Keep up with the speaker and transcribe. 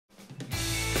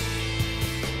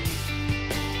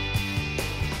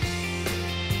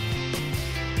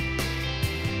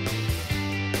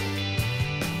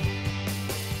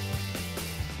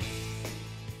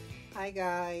Hi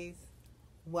guys,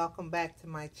 welcome back to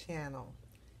my channel.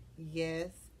 Yes,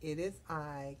 it is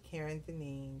I, Karen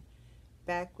Deneen,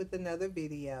 back with another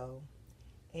video,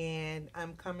 and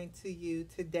I'm coming to you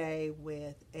today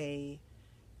with a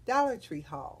Dollar Tree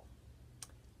haul.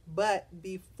 But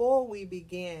before we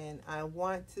begin, I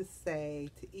want to say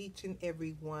to each and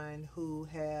every one who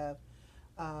have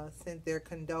sent their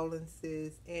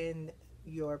condolences and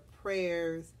your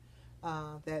prayers,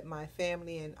 that my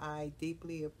family and I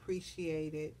deeply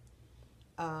appreciate it.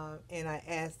 And I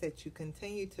ask that you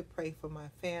continue to pray for my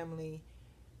family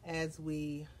as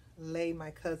we lay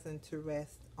my cousin to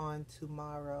rest on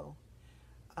tomorrow.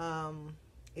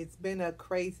 It's been a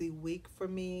crazy week for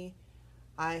me.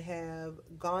 I have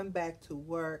gone back to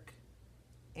work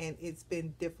and it's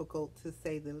been difficult to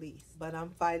say the least, but I'm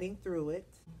fighting through it.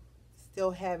 Still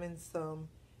having some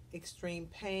extreme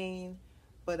pain,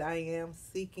 but I am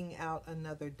seeking out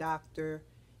another doctor,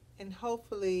 and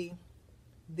hopefully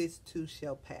this too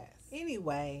shall pass.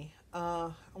 Anyway,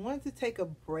 I wanted to take a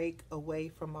break away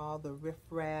from all the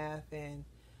riffraff and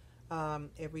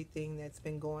everything that's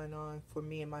been going on for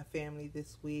me and my family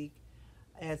this week,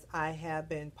 as I have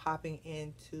been popping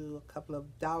into a couple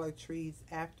of Dollar Trees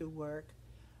after work,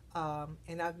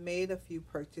 and I've made a few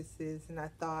purchases, and I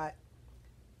thought,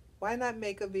 why not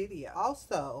make a video?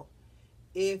 Also,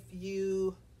 if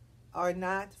you are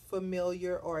not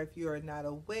familiar or if you are not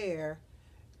aware,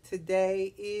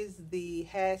 today is the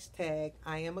hashtag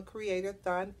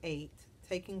IAmACreator 8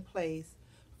 taking place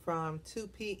from 2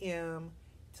 p.m.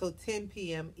 till 10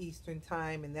 p.m. Eastern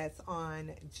Time, and that's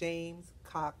on James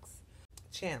Cox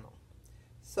channel.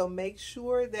 So make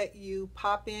sure that you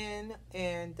pop in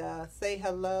and say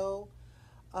hello.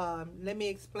 Let me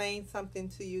explain something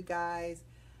to you guys.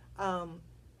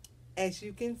 As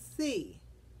you can see,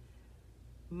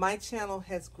 my channel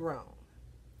has grown.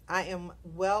 I am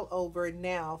well over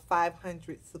now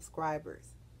 500 subscribers.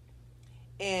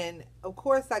 And of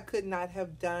course I could not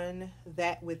have done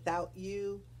that without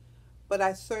you, but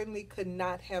I certainly could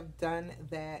not have done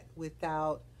that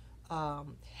without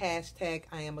hashtag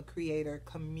IAmACreator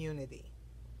community.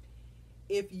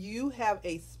 If you have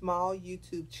a small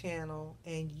YouTube channel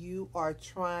and you are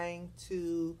trying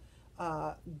to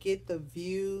get the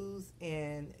views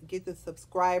and get the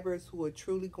subscribers who are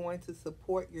truly going to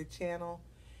support your channel,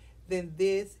 then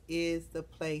this is the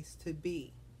place to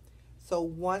be. So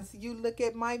once you look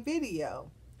at my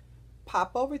video,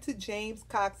 pop over to James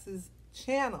Cox's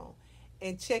channel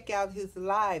and check out his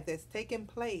live that's taking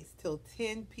place till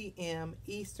 10 p.m.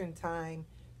 Eastern Time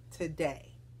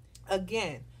today.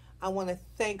 Again, I want to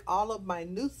thank all of my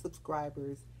new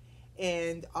subscribers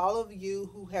and all of you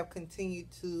who have continued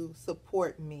to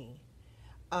support me.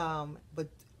 But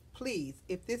please,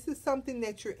 if this is something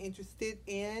that you're interested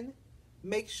in,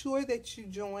 make sure that you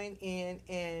join in.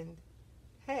 And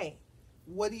hey,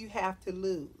 what do you have to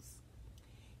lose?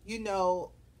 You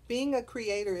know, being a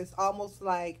creator is almost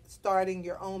like starting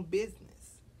your own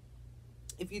business.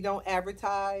 If you don't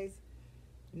advertise,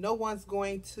 no one's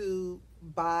going to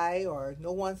buy or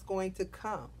no one's going to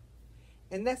come.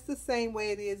 And that's the same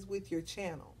way it is with your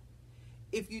channel.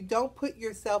 If you don't put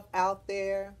yourself out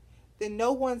there, then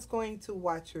no one's going to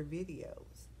watch your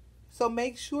videos. So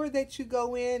make sure that you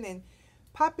go in and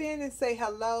pop in and say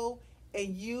hello,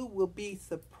 and you will be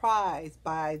surprised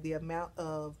by the amount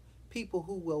of people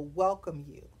who will welcome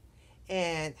you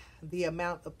and the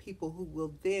amount of people who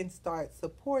will then start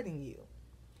supporting you.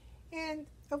 And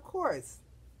of course,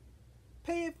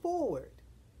 pay it forward.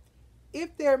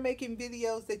 If they're making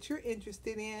videos that you're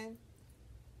interested in,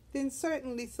 then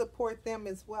certainly support them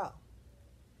as well.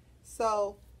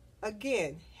 So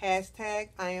again, hashtag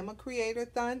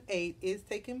IAmACreator 8 is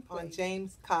taking place on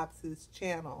James Cox's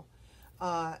channel.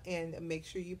 And make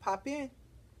sure you pop in.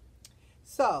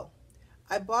 So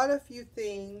I bought a few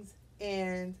things,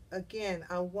 and again,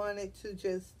 I wanted to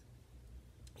just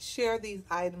share these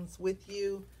items with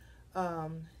you.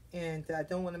 And I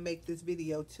don't want to make this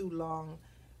video too long,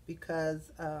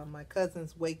 because my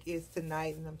cousin's wake is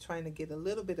tonight, and I'm trying to get a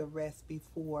little bit of rest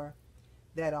before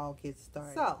that all gets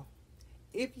started. So,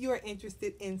 if you're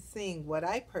interested in seeing what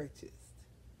I purchased,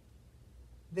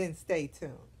 then stay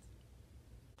tuned.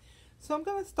 So I'm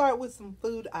going to start with some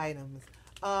food items.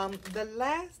 The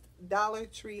last Dollar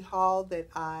Tree haul that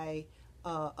I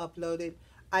uploaded,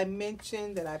 I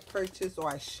mentioned that I purchased, or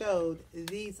I showed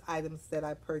these items that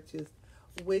I purchased,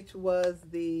 which was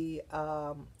the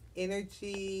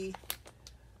energy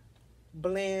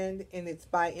blend, and it's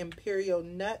by Imperial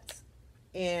Nuts,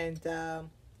 and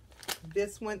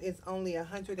this one is only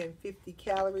 150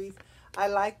 calories. I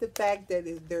like the fact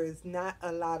that there is not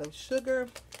a lot of sugar.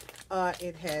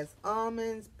 It has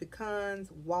almonds,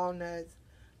 pecans, walnuts,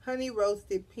 honey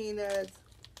roasted peanuts,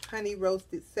 honey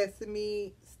roasted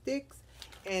sesame sticks.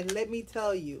 And let me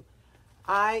tell you,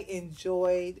 I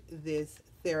enjoyed this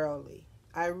thoroughly.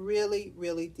 I really,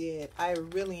 really did. I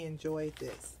really enjoyed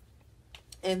this.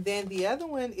 And then the other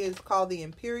one is called the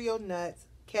Imperial Nuts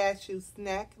Cashew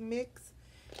Snack Mix.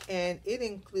 And it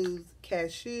includes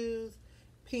cashews,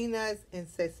 peanuts, and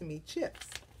sesame chips.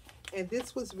 And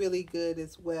this was really good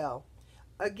as well.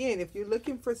 Again, if you're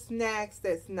looking for snacks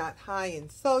that's not high in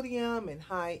sodium and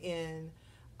high in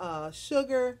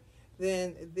sugar,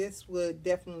 then this would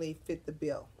definitely fit the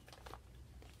bill.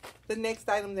 The next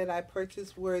item that I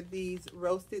purchased were these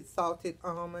roasted salted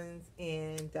almonds,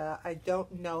 and I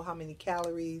don't know how many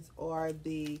calories or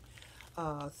the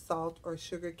salt or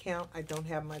sugar count. I don't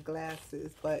have my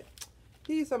glasses, but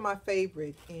these are my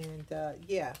favorite. And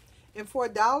yeah, and for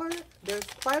 $1, there's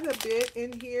quite a bit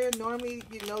in here. Normally,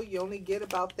 you know, you only get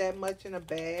about that much in a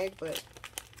bag, but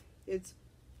it's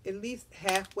at least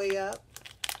halfway up,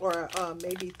 or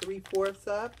maybe 3/4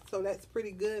 up. So that's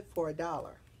pretty good for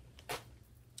 $1.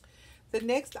 The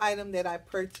next item that I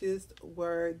purchased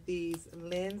were these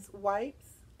lens wipes,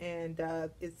 and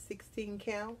it's 16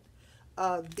 count.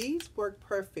 These work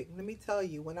perfect. Let me tell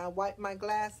you, when I wipe my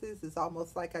glasses, it's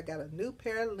almost like I got a new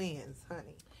pair of lens,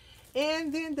 honey.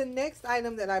 And then the next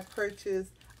item that I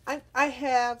purchased, I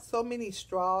have so many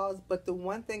straws, but the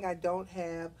one thing I don't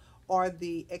have are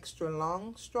the extra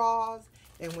long straws.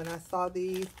 And when I saw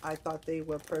these, I thought they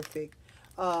were perfect.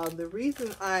 The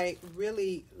reason I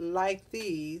really like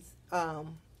these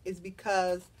is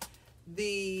because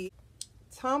the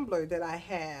tumbler that I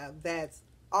have that's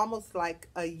almost like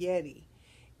a Yeti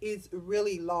is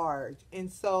really large, and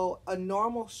so a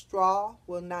normal straw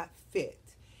will not fit.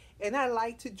 And I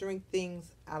like to drink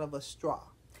things out of a straw,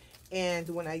 and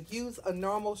when I use a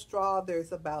normal straw,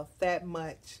 there's about that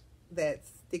much that's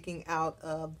sticking out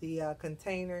of the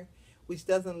container, which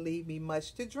doesn't leave me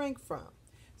much to drink from.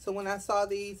 So when I saw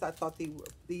these, I thought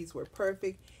these were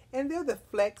perfect. And they're the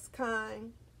flex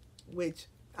kind, which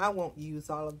I won't use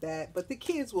all of that, but the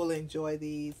kids will enjoy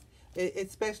these,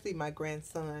 especially my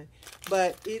grandson.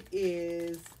 But it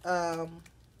is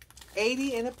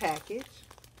 80 in a package.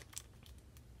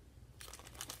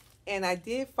 And I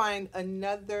did find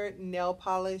another nail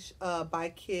polish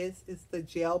by Kiss. It's the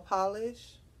gel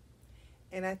polish.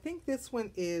 And I think this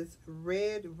one is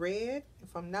red,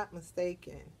 if I'm not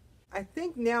mistaken. I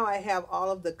think now I have all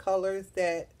of the colors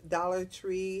that Dollar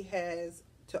Tree has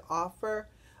to offer.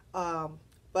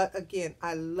 But again,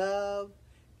 I love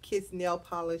Kiss nail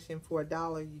polish, and for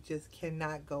 $1, you just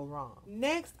cannot go wrong.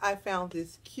 Next, I found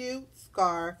this cute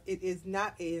scarf. It is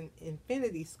not an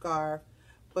infinity scarf,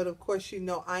 but of course, you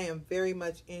know, I am very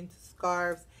much into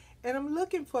scarves. And I'm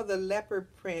looking for the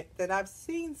leopard print that I've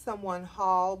seen someone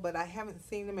haul, but I haven't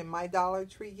seen them in my Dollar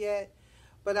Tree yet.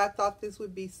 But I thought this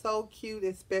would be so cute,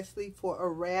 especially for a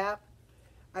wrap.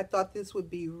 I thought this would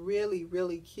be really,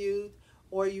 really cute.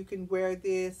 Or you can wear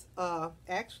this.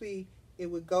 Actually, it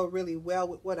would go really well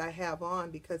with what I have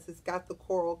on because it's got the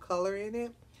coral color in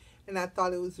it. And I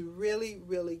thought it was really,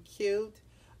 really cute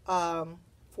for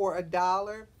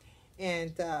 $1.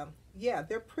 And yeah,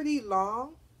 they're pretty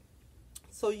long.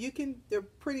 So they're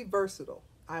pretty versatile,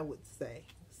 I would say.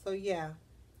 So yeah,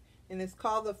 and it's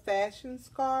called the fashion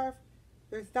scarf.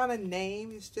 There's not a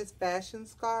name, it's just fashion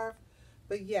scarf.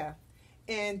 But yeah,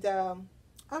 and I'm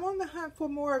on the hunt for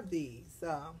more of these.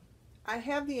 I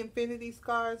have the infinity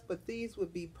scarves, but these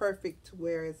would be perfect to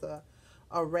wear as a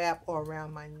wrap or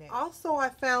around my neck. Also, I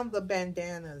found the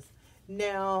bandanas.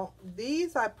 Now,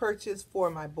 these I purchased for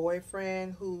my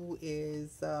boyfriend who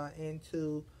is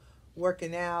into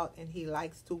working out, and he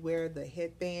likes to wear the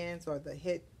headbands or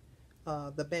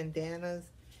the bandanas.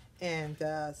 And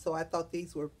so I thought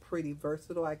these were pretty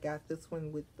versatile. I got this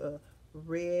one with the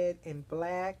red and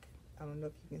black. I don't know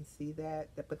if you can see that,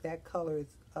 but that color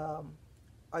is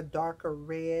a darker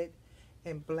red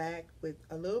and black with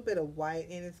a little bit of white,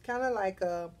 and it's kind of like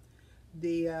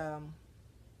the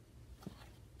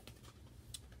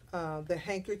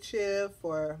handkerchief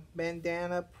or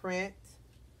bandana print.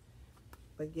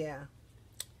 But yeah.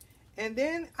 And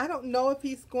then I don't know if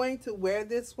he's going to wear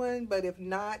this one, but if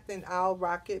not, then I'll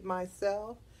rock it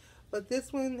myself. But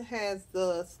this one has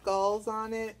the skulls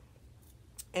on it,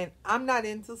 and I'm not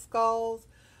into skulls,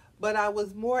 but I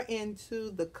was more into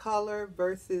the color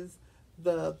versus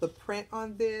the print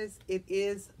on this. It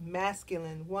is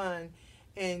masculine, one,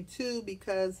 and two,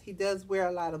 because he does wear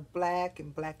a lot of black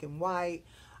and white.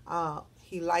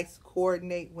 He likes to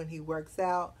coordinate when he works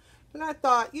out. But I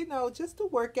thought, you know, just to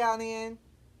work out in,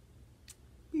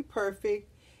 be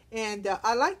perfect. And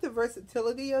I like the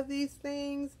versatility of these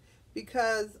things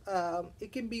because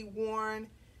it can be worn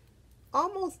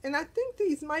almost, and I think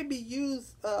these might be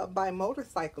used by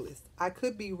motorcyclists. I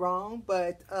could be wrong,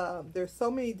 but there's so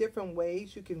many different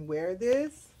ways you can wear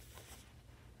this.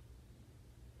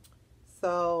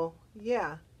 So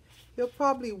yeah, he'll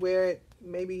probably wear it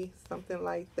maybe something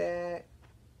like that.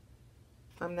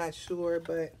 I'm not sure,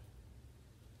 but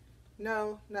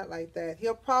no, not like that.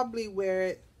 He'll probably wear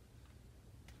it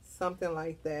something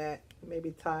like that,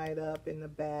 maybe tied up in the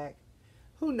back.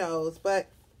 Who knows? But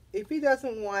if he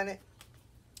doesn't want it,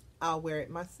 I'll wear it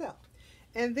myself.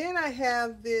 And then I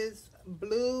have this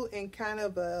blue and kind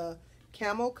of a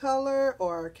camel color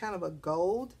or kind of a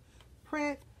gold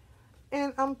print.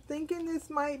 And I'm thinking this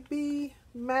might be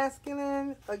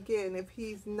masculine. Again, if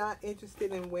he's not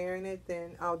interested in wearing it,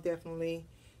 then I'll definitely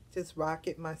just rock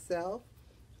it myself.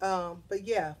 But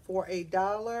yeah, for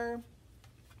 $1,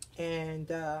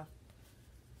 and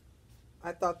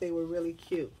I thought they were really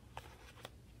cute.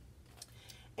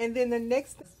 And then the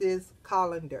next is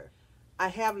colander. I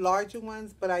have larger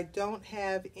ones, but I don't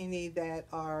have any that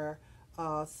are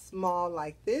small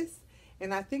like this.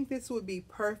 And I think this would be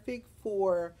perfect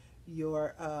for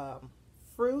your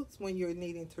fruits when you're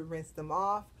needing to rinse them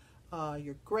off,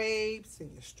 your grapes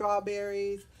and your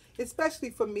strawberries,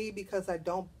 especially for me because I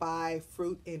don't buy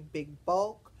fruit in big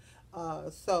bulk.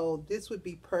 So this would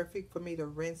be perfect for me to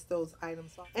rinse those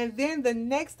items off. And then the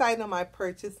next item I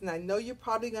purchased, and I know you're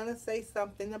probably going to say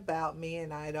something about me,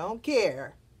 and I don't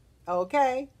care,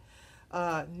 okay?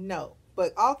 No,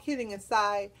 but all kidding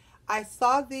aside, I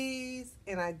saw these,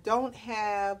 and I don't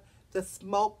have the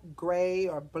smoke gray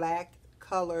or black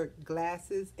colored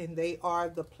glasses, and they are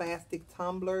the plastic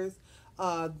tumblers.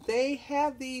 They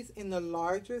have these in the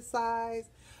larger size,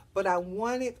 but I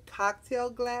wanted cocktail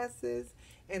glasses,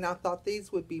 and I thought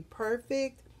these would be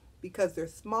perfect because they're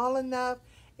small enough.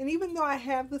 And even though I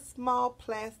have the small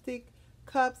plastic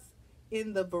cups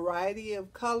in the variety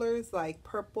of colors like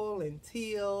purple and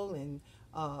teal and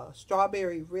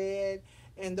strawberry red,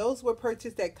 and those were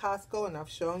purchased at Costco, and I've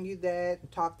shown you that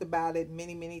and talked about it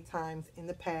many times in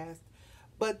the past.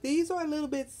 But these are a little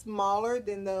bit smaller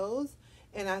than those,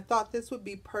 and I thought this would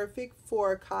be perfect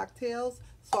for cocktails,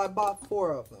 so I bought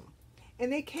 4 of them.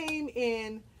 And they came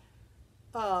in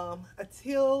a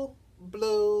teal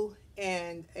blue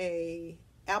and a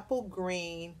apple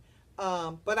green,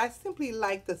 but I simply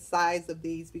like the size of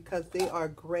these because they are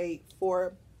great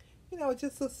for, you know,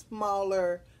 just a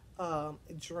smaller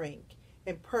drink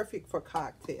and perfect for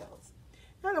cocktails.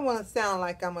 I don't want to sound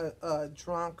like I'm a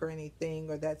drunk or anything,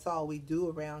 or that's all we do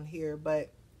around here,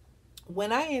 but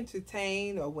when I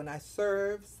entertain or when I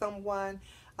serve someone,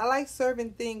 I like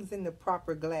serving things in the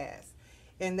proper glass.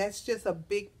 And that's just a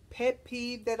big pet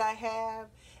peeve that I have.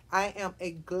 I am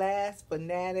a glass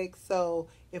fanatic, so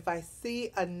if I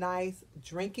see a nice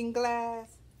drinking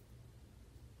glass,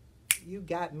 you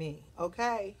got me,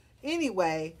 okay?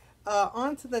 Anyway,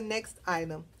 on to the next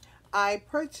item. I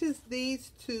purchased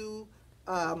these 2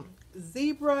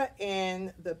 zebra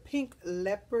and the pink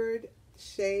leopard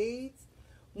shades.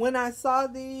 When I saw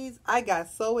these, I got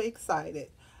so excited.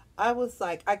 I was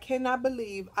like, I cannot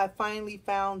believe I finally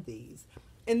found these.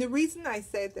 And the reason I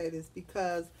said that is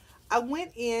because I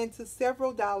went into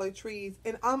several Dollar Trees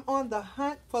and I'm on the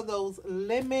hunt for those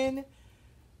lemon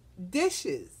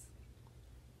dishes.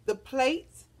 The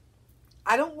plates,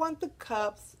 I don't want the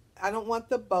cups, I don't want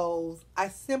the bowls, I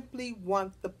simply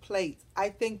want the plates. I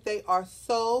think they are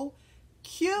so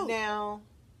cute. Now,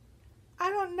 I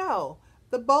don't know.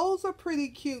 The bowls are pretty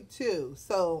cute too,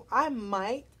 so I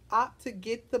might opt to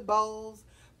get the bowls,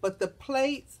 but the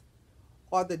plates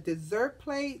or the dessert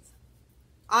plates,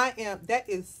 that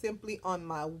is simply on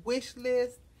my wish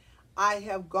list. I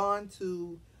have gone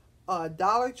to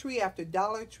Dollar Tree after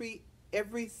Dollar Tree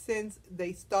ever since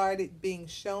they started being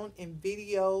shown in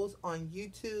videos on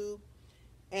YouTube,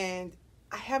 and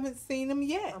I haven't seen them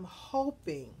yet. I'm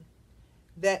hoping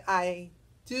that I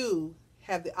do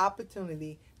have the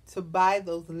opportunity to buy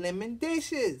those lemon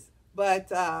dishes. But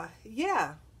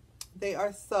yeah, they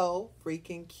are so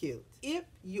freaking cute. If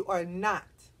you are not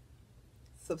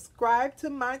subscribed to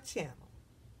my channel,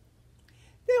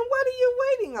 then what are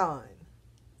you waiting on?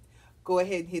 Go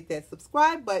ahead and hit that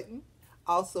subscribe button.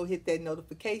 Also hit that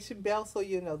notification bell so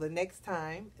you know the next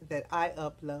time that I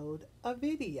upload a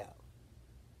video.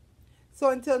 So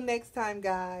until next time,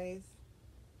 guys,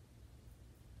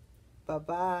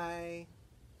 bye-bye.